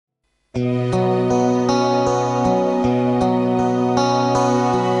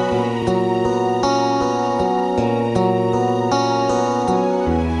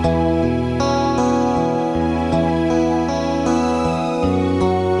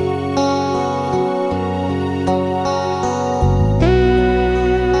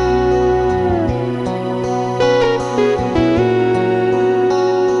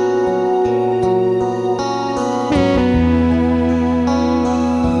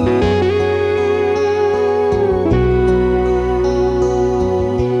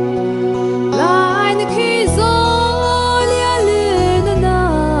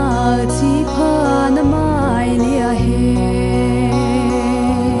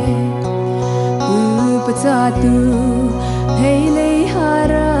Kypachatu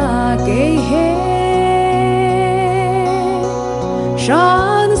hneikhao ke he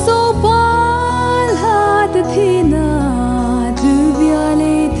shan so pal hat thina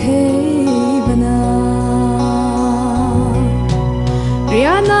duvyale the vana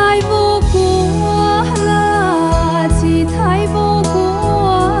rianai vo ko hala chi thai vo ko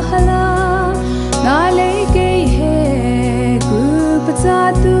hala na le ke he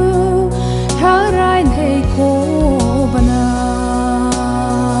Kypachatu hneikhao vana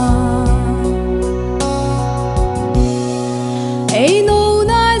ai no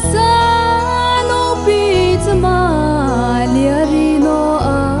na sa no pi chama liari no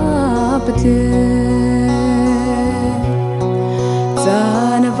apte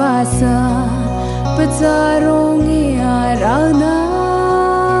janavasa pacharong arana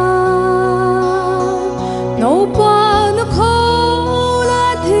no pa no khola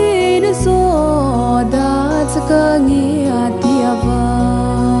thin so kangi atiava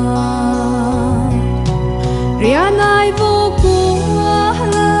rianai vo ko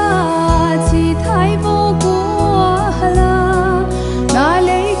hala chi thai vo ko hala na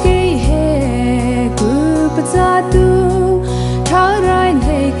le ke he Kypachatu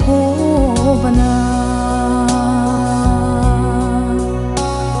hneikhao vana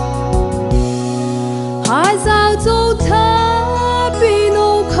ha sao zo tha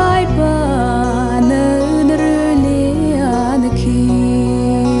Bano Kypachatu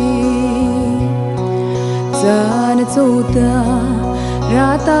Zana Zota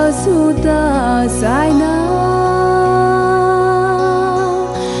Rata Suta Saina